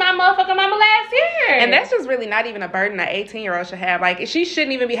just with my motherfucking mama last year. And that's just really not even a burden an 18-year-old should have. Like, she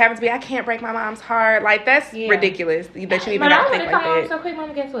shouldn't even be having to be, I can't break my mom's heart. Like, that's ridiculous that you even have to think like that. So quick,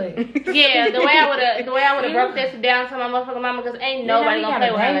 mama, guess what? Yeah, the way I would have broke this down to my motherfucking mama, because ain't nobody gonna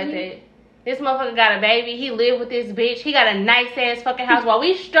play with her like that. This motherfucker got a baby. He lived with this bitch. He got a nice ass fucking house while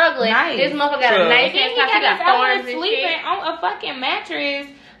we struggling. This motherfucker got a nice ass house. He got thorns and sleeping shit. on a fucking mattress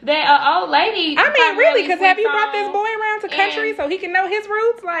that an old lady. I mean, really? Because have you brought this boy around to country so he can know his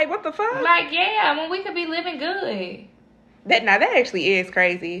roots? Like, what the fuck? Like, yeah, when we could be living good. That actually is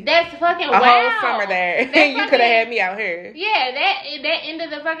crazy. That's fucking a whole summer there. You could have had me out here. Yeah, that end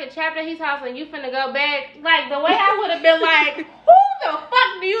of the fucking chapter, he's housing you finna go back. Like, the way I would have been like, who the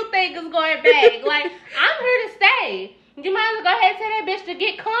fuck do you think is going back? Like, I'm here to stay. You might as well go ahead and tell that bitch to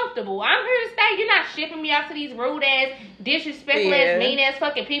get comfortable. I'm here to stay. You're not shipping me out to these rude ass, disrespectful ass, mean ass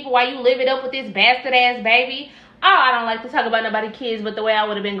fucking people while you live it up with this bastard ass baby. Oh, I don't like to talk about nobody's kids, but the way I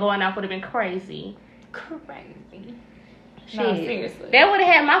would have been going off would have been crazy. Crazy. Shit. No, seriously. That would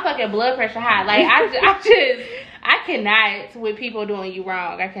have had my fucking blood pressure high. Like, I cannot with people doing you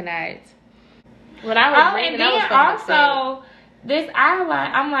wrong. I cannot. When I was and reading, I was then fucking also, this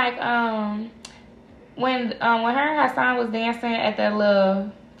eyeliner, I'm like, when her and Hassan was dancing at that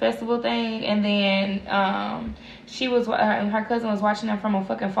little festival thing, and then she was her cousin was watching them from a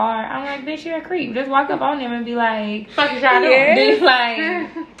fucking far. I'm like, bitch, you're a creep. Just walk up on them and be like, fuck is y'all doing? Then, like,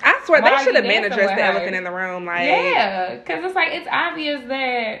 I swear why they are should have you been dancing addressed with the her? elephant in the room. Like, yeah, because it's like, it's obvious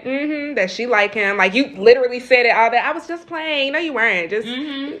that that she like him. Like, you literally said it all that. I was just playing. No, you weren't. Just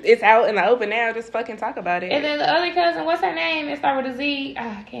it's out in the open now. Just fucking talk about it. And then the other cousin, what's her name? It started with a Z. Oh,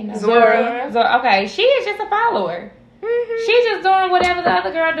 I can't know. Zora. Okay, she is just a follower. She's just doing whatever the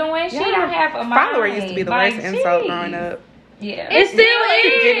other girl doing. She don't have a mind. Follower used to be the worst insult growing up. Yeah, It still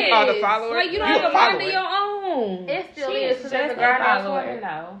is. Getting called a follower. Like, you don't You have a a mind of follower. your own. It still She is. is Because just as a a grown ass follower. woman,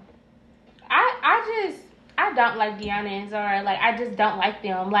 no. I don't like Deanna and Zara. Like, I just don't like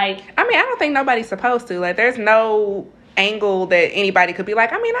them. Like, I mean, I don't think nobody's supposed to. Like, there's no angle that anybody could be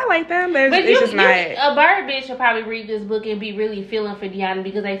like, I mean, I like them. It's just not. A bird bitch will probably read this book and be really feeling for Deanna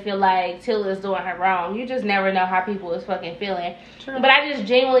because they feel like Tilla is doing her wrong. You just never know how people is fucking feeling. True. But I just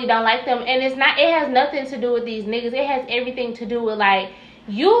genuinely don't like them. And it has nothing to do with these niggas. It has everything to do with, like,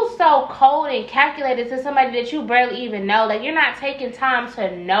 you so cold and calculated to somebody that you barely even know. Like, you're not taking time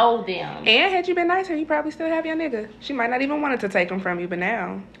to know them. And had you been nicer, you probably still have your nigga. She might not even wanted to take him from you, but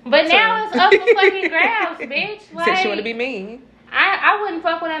now. But now it's up for fucking grabs, bitch. Like, Since she want to be mean. I wouldn't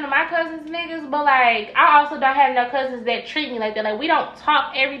fuck with none of my cousins niggas, but like I also don't have no cousins that treat me like that. Like, we don't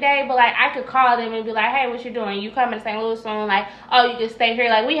talk every day, but like I could call them and be like, hey, what you doing? You coming to St. Louis soon? Like, oh, you can stay here.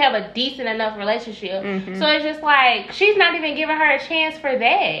 Like, we have a decent enough relationship. So it's just like she's not even giving her a chance for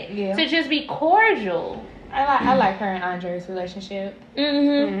that. Yeah. To just be cordial. I like her and Andre's relationship.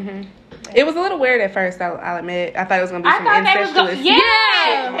 It was a little weird at first, I'll admit. I thought it was going to be some thought they was incestuous yeah.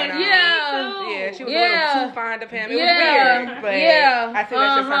 shit going on. Yeah. She was a little too fond of him. It was weird, but I think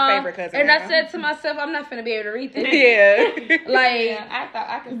that's just her favorite cousin. And now. I said to myself, I'm not finna be able to read this. Yeah. Like, Yeah, I thought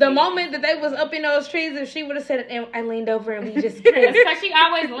I could the see moment that they was up in those trees, if she would have said it, and I leaned over and we just kissed. because she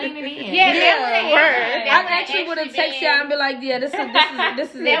always leaning in. Yeah, I actually would have texted y'all and be like, yeah, this is it That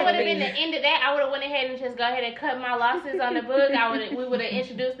for would have me. been the end of that. I would have went ahead and just go ahead and cut my losses on the book. We would have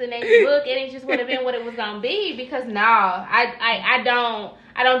introduced the next book, and it just would have been what it was gonna be. Because no, I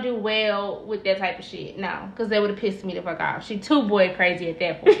don't do well with that type of shit. No, because that would have pissed me the fuck off. She too boy crazy at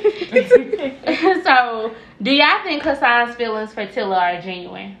that point. So, do y'all think Hassan's feelings for Tilla are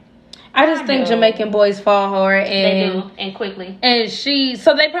genuine? I just think Jamaican boys fall hard, They and do, and quickly. and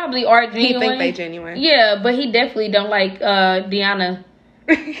so they probably are He genuine. think they genuine. Yeah, but he definitely don't like Deanna.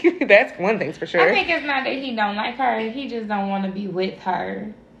 That's one thing's for sure. I think it's not that he don't like her. He just don't want to be with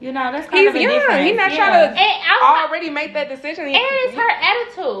her. You know, that's kind He's of a young. difference. He's not Yeah. trying to And also, already make that decision. and it's her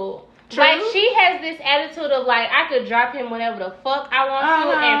attitude. True. Like, she has this attitude of like, I could drop him whenever the fuck I want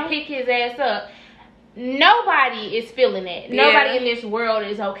to and pick his ass up. Nobody is feeling that. Yeah. Nobody in this world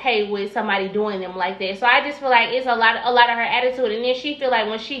is okay with somebody doing them like that. So I just feel like it's a lot of her attitude. And then she feel like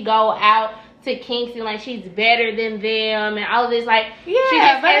when she go out to Kingston, like she's better than them and all of this, like she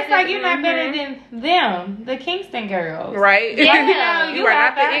Yeah, just but has it's like this- you're not better than them, the Kingston girls. Right? Yeah. You are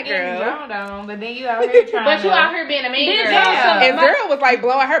not the it getting girl. droned on, but then you out here trying But you to... out here being a mean girl. Yeah. And girl was like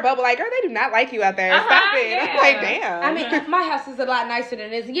blowing her bubble, like, girl, they do not like you out there. Stop it. yeah. I'm like, damn. I mean, my house is a lot nicer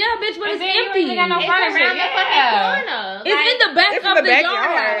than this. Yeah, bitch, but And it's then you empty. ain't got no It's furniture. around the fucking corner. It's in the back It's of in the the backyard,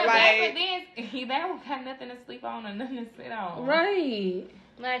 yard. like- But then they don't got nothing to sleep on or nothing to sit on. Right.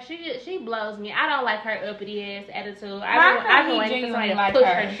 Like, she blows me. I don't like her uppity ass attitude. Mine I've been he waiting for somebody to genuinely push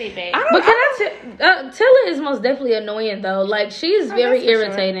like her her. shit back. But can I Tilla is most definitely annoying though. Like, she's very that's for sure.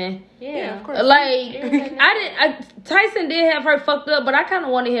 irritating. Yeah, of course. Like, Irritating. Tyson did have her fucked up, but I kind of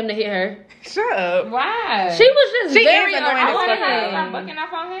wanted him to hit her. Shut up. Why? She was just She very is annoying I as wanted fuck. her to stop annoying. booking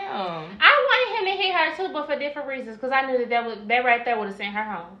up on him. I wanted him to hit her too, but for different reasons. Because I knew that right there would have sent her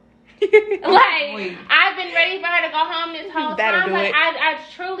home. Like, Wait. I've been ready for her to go home this whole That'll time. do Like, it. I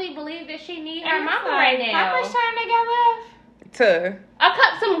truly believe that she needs her And it's mama like, right now. How much time they got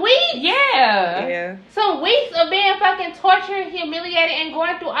left? Some weeks. Yeah. Yeah. Some weeks of being fucking tortured, humiliated, and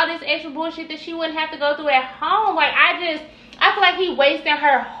going through all this extra bullshit that she wouldn't have to go through at home. Like, I feel like he wasted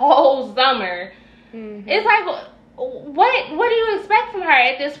her whole summer. It's like, what do you expect from her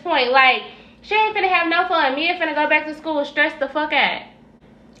at this point? Like, she ain't finna have no fun. Mia finna go back to school stressed the fuck out.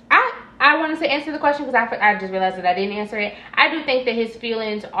 I wanted to answer the question because I just realized that I didn't answer it. I do think that his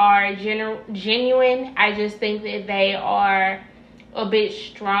feelings are genuine. I just think that they are a bit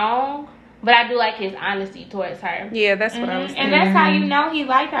strong. But I do like his honesty towards her. Yeah, that's what I was thinking. And that's how you know he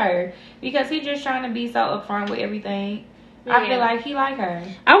like her. Because he just trying to be so upfront with everything. Yeah. I feel like he like her.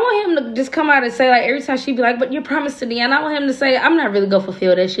 I want him to just come out and say, like, every time she be like, but you promised to Deanna. I want him to say, I'm not really gonna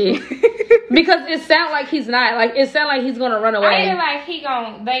fulfill that shit. Because it sounds like he's not. Like, it sounds like he's gonna run away. I feel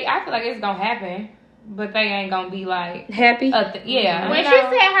like I feel like it's gonna happen. But they ain't gonna be like happy. Yeah. When she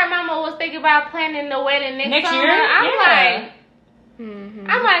said her mama was thinking about planning the wedding next summer, year, I'm like,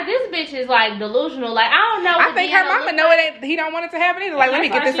 I'm like, this bitch is like delusional. Like, I don't know. I think her mama know it. He don't want it to happen either. Like, let me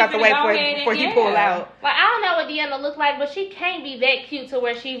get this out the way before he pull out. Like, I don't know what Deanna look like, but she can't be that cute to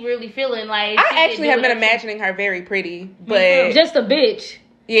where she really feeling like. I actually have been imagining her very pretty, but just a bitch.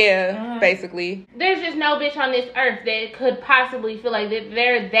 Yeah, basically. There's just no bitch on this earth that could possibly feel like that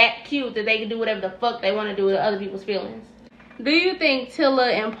they're that cute that they can do whatever the fuck they want to do with other people's feelings. Do you think Tilla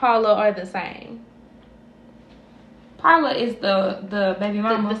and Paula are the same? Paula is the baby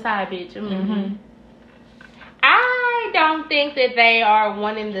mama. The side bitch. Mm-hmm. I don't think that they are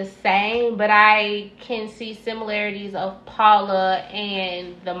one and the same, but I can see similarities of Paula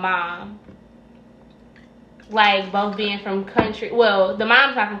and the mom. Like, both being from country. Well, the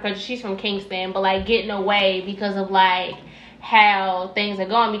mom's not from country. She's from Kingston. But, like, getting away because of, like, how things are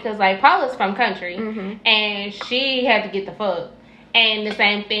going. Because, like, Paula's from country. Mm-hmm. And she had to get the fuck. And the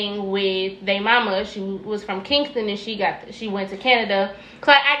same thing with their mama. She was from Kingston and she went to Canada.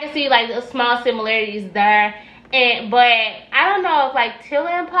 So I can see like the small similarities there. But I don't know if like Tilla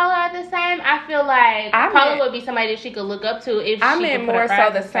and Paula are the same. I feel like Paula would be somebody that she could look up to if I she meant could put more her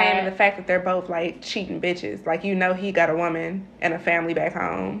so the aside. same in the fact that they're both like cheating bitches. Like, you know, he got a woman and a family back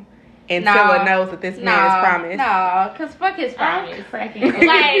home. And Tilla knows that this man is promised. No, because fuck his promise. Like,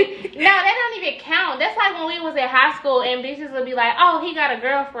 no, that don't even count. That's like when we was in high school and bitches would be like, oh, he got a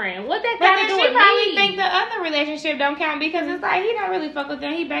girlfriend. What that got to do with me? But she probably think the other relationship don't count because it's like he don't really fuck with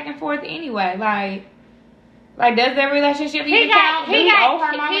them. He back and forth anyway. Like does that relationship even count? He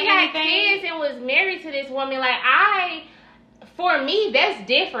got kids and was married to this woman. Like, for me, that's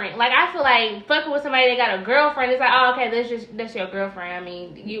different. Like, I feel like fucking with somebody that got a girlfriend, it's like, oh, okay, that's your girlfriend. I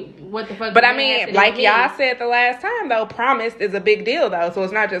mean, what the fuck? But I mean, like y'all said the last time, though, promised is a big deal, though. So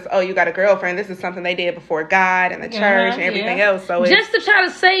it's not just, oh, you got a girlfriend. This is something they did before God and the church and everything else. So it's just to try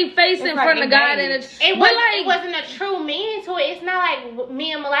to save face in front of God and it wasn't a true meaning to it. It's not like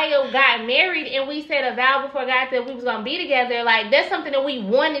me and Malaya got married and we said a vow before God that we was gonna be together. Like, that's something that we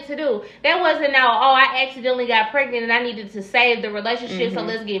wanted to do. That wasn't I accidentally got pregnant and I needed to save the relationship, so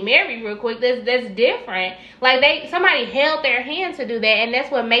let's get married real quick. That's different. Like, somebody held their hand to do that, and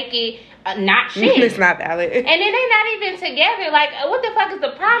that's what make it not shit. It's not valid. And then they not even together. Like, what the fuck is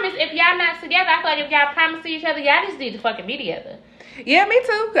the promise if y'all not together? I feel like if y'all promise to each other, y'all just need to fucking be together. Yeah, me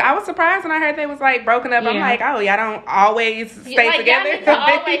too. I was surprised when I heard they was like broken up. Yeah. I'm like, oh, y'all don't always stay together. Y'all need to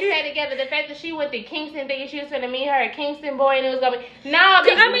always stay together. The fact that she went to Kingston thinking she was going to meet her a Kingston boy and it was going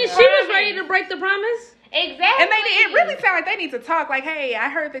to be she was ready to break the promise. Exactly. And it really sound like they need to talk. Like, hey, I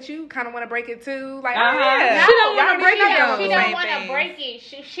heard that you kind of want to break it too. Like, yeah. She don't want to break it. She don't want to break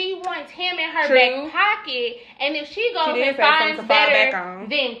it. She wants him in her back pocket. And if she goes and finds better,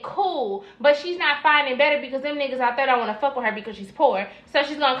 then cool. But she's not finding better because them niggas out there don't want to fuck with her because she's poor. So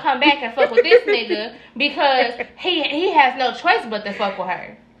she's going to come back and fuck with this nigga because he has no choice but to fuck with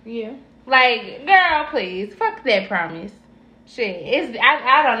her. Yeah. Like, girl, please. Fuck that promise. Shit,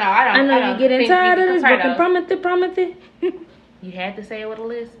 I don't know. I know you're getting tired of this, but promise it. You had to say it with a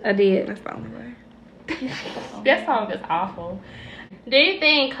list. I did. That's the only way. That song is awful. Do you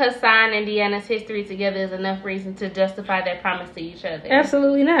think Hassan and Deanna's history together is enough reason to justify their promise to each other?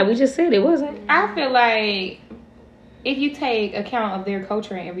 Absolutely not. We just said it wasn't. I feel like if you take account of their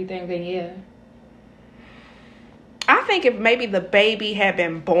culture and everything, then yeah. I think if maybe the baby had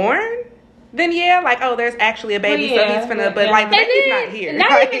been born, then yeah, like, oh, there's actually a baby, so he's finna, but like, the baby's not here.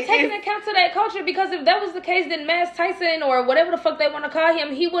 Not even taking account to that culture, because if that was the case, then Mass Tyson, or whatever the fuck they want to call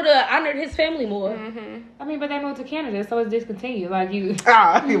him, he would have honored his family more. Mm-hmm. I mean, but they moved to Canada, so it's discontinued. Like, you...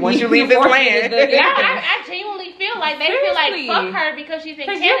 once you leave this land. I genuinely feel like they feel like, fuck her because she's in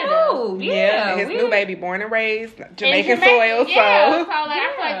Canada. Yeah, his new baby born and raised Jamaican soil, yeah, so like,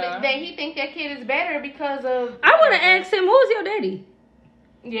 I feel like that he think that kid is better because of... I would have asked him, who's your daddy?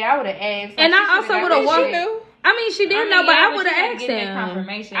 Yeah, I would have asked. And I also would have walked. I mean, she didn't know, but I would have asked him.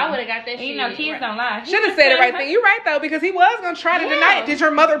 Confirmation. I would have got that shit. You know, kids don't lie. Should have said it right thing. You're right, though, because he was going to try to deny it. Did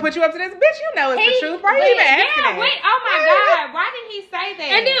your mother put you up to this? Bitch, you know it's the truth. Why are you even asking that? Wait, oh my God. Why did he say that?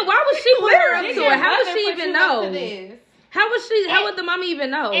 And then why would she put her up to it? How would she even know? How would the mama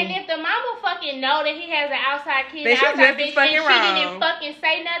even know? And if the mama fucking know that he has an outside kid, then she outside just bitch, fucking and wrong. she didn't fucking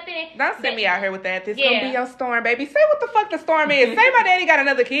say nothing. Don't send me out here with that. This Yeah. gonna be your storm, baby. Say what the fuck the storm is. Say my daddy got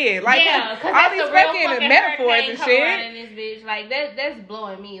another kid. Like, yeah, because all that's these a real fucking metaphors and coming around shit. in this bitch. Like that's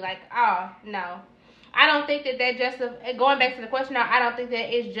blowing me. Like, oh no. I don't think that going back to the question now, I don't think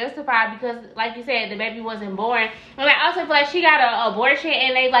that it's justified because, like you said, the baby wasn't born. And I also feel like she got an abortion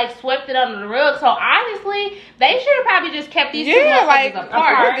and they, like, swept it under the rug. So, honestly, they should have probably just kept these two motherfuckers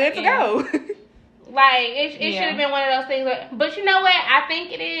apart. We're good to go. Like, it should have been one of those things. But you know what? I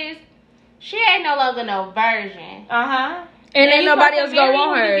think it is. She ain't no longer no virgin. Uh-huh. And ain't nobody else gonna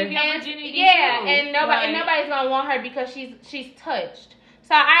want her. And nobody's gonna want her because she's touched.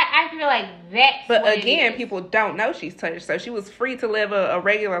 So I feel like that's. But what again, people don't know she's touched, so she was free to live a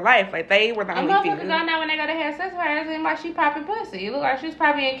regular life. Like they were the only few. Motherfuckers don't know when they go to have sex with her. It seems like she popping pussy. It look like she's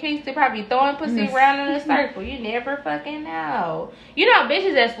probably in Kingston, probably throwing pussy around in a circle. You never fucking know. You know,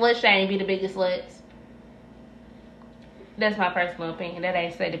 bitches that slut shame be the biggest sluts. That's my personal opinion. That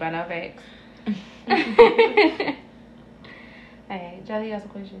ain't said by no facts. Hey, Jolly, you got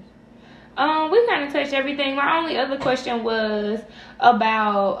some questions? We kind of touched everything. My only other question was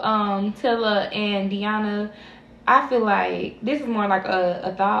about Tilla and Deanna. I feel like this is more like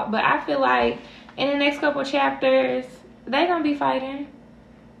a thought, but I feel like in the next couple chapters they gonna be fighting.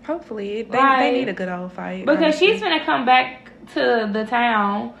 Hopefully, they need a good old fight because honestly. she's gonna come back to the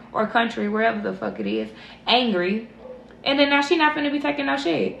town or country, wherever the fuck it is, angry, and then now she not gonna be taking no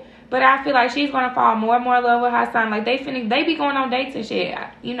shit. But I feel like she's gonna fall more and more in love with Hassan. Like they be going on dates and shit,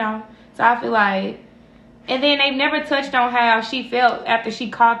 you know. So I feel like, and then they've never touched on how she felt after she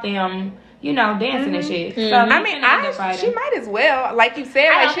caught them, you know, dancing and shit. So I mean, she might as well, like you said,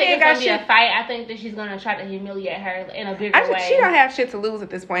 I like don't she think ain't it's got gonna be shit. a fight. I think that she's gonna try to humiliate her in a bigger way. She don't have shit to lose at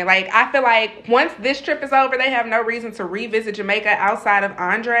this point. Like I feel like once this trip is over, they have no reason to revisit Jamaica outside of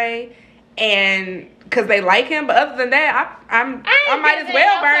Andre, and because they like him. But other than that, I might as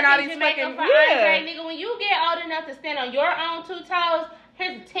well burn all these fucking Andre, nigga, when you get old enough to stand on your own two toes,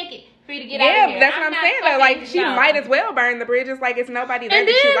 here's a ticket for you to get out of here. Yeah, that's what I'm saying. Though. Like she might as well burn the bridges. Like it's nobody there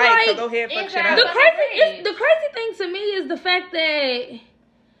that she likes. So go ahead, fuck shit up. The crazy thing to me is the fact that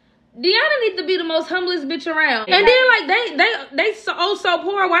Deanna needs to be the most humblest bitch around. And then like they so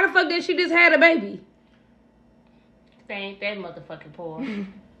poor. Why the fuck did she just had a baby? They ain't that motherfucking poor.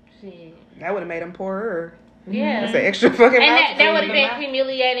 Shit. That would have made them poorer. Yeah, that's an extra fucking. And that would have been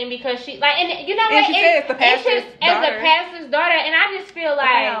humiliating because she like, and you know what? And she said it's the pastor's daughter. As the pastor's daughter, and I just feel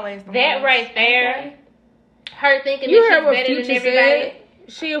like that right there, her thinking you that heard she's what better Future than everybody.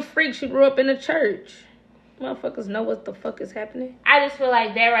 said. She a freak. She grew up in the church. Motherfuckers know what the fuck is happening. I just feel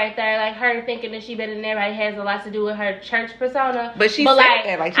like that right there, like her thinking that she better than everybody, has a lot to do with her church persona. But she said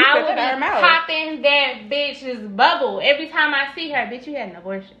that, like she said that out her mouth. Popping that bitch's bubble every time I see her. Bitch, you had an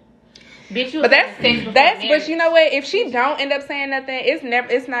abortion. Bitch, you. But but you know what? If she don't end up saying nothing,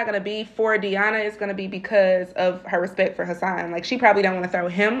 it's not gonna be for Deanna. It's gonna be because of her respect for Hassan. Like she probably don't want to throw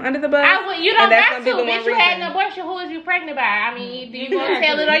him under the bus. You don't have to, bitch. You had an abortion. Who is you pregnant by? I mean, you gonna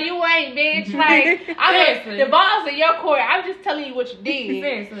tell it or you ain't, bitch. Like the ball's in your court. I'm just telling you what you did.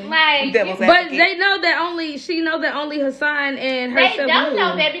 Seriously. Like, but they know that only Hassan and herself. They don't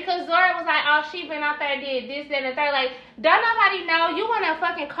know that because Zora was like, oh, she been out there did this, that, and the third. Like, don't nobody know. You wanna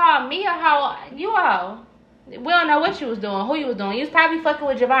fucking call me a hoe? You a hoe. We don't know what you was doing, who you was doing. You was probably fucking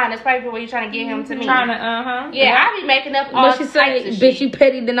with Javon. That's probably where you trying to get him to me. Yeah, I be making up all types of shit. Bitch, you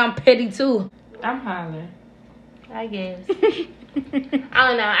petty, then I'm petty too. I'm hollering. I guess. I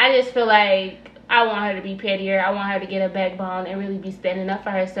don't know. I just feel like I want her to be pettier. I want her to get a backbone and really be standing up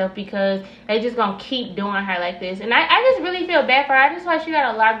for herself because they just gonna keep doing her like this. And I just really feel bad for her. I just feel like she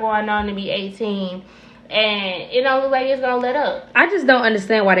got a lot going on to be 18. And it don't look like it's gonna let up. I just don't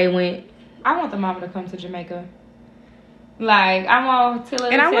understand why they went. I want the mama to come to Jamaica. Like, I want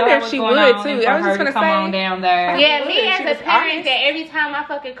Tilla and I wonder if she would too. I was just gonna come on down there. Yeah, me as a parent that every time I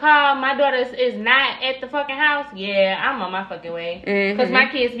fucking call, my daughter is not at the fucking house. Yeah, I'm on my fucking way because my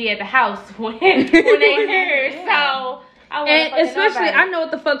kids be at the house when they here. So. And especially, I know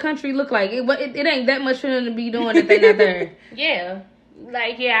what the fuck country look like. It ain't that much for them to be doing if they not there. Yeah.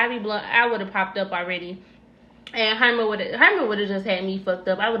 Like, yeah, I would have popped up already. And Herman would have just had me fucked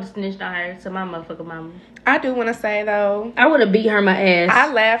up. I would have snitched on her to my motherfucking mama. I do want to say, though. I would have beat her my ass.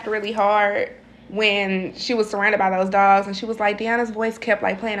 I laughed really hard when she was surrounded by those dogs. And she was like, Deanna's voice kept,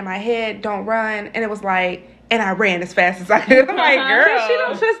 like, playing in my head. Don't run. And it was like, and I ran as fast as I could. I'm like, girl. She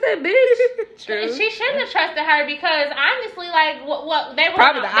don't trust that bitch. True. She shouldn't have trusted her because, honestly, like, what they were...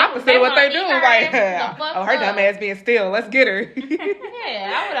 Probably the opposite of what they do. Like, oh, her dumb ass being still. Let's get her.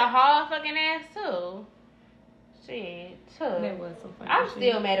 Yeah, I would have hauled fucking ass, too. Shit, too. That was some funny I'm shit.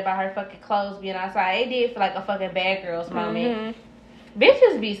 still mad about her fucking clothes being outside. It did feel like a fucking bad girls moment. Mm-hmm.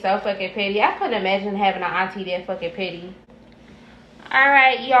 Bitches be so fucking petty. I couldn't imagine having an auntie that fucking petty.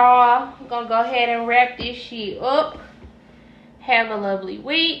 Alright, y'all. I'm gonna go ahead and wrap this shit up. Have a lovely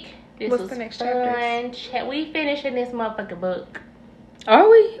week. This What's was the next fun. We finishing this motherfucking book. Are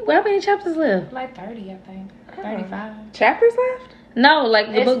we? Well, how many chapters left? Like 30, I think. 35. Chapters left? No, like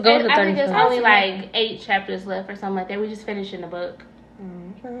the book goes to I think 35. there's only like 8 chapters left or something like that. We just finishing the book.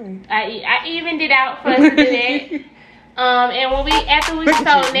 Okay. I evened it out for us to do that. And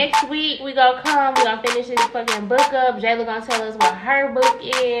when next week we gonna finish this fucking book up. Jayla gonna tell us what her book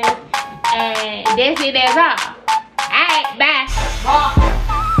is, and that's it. That's all. Alright, bye.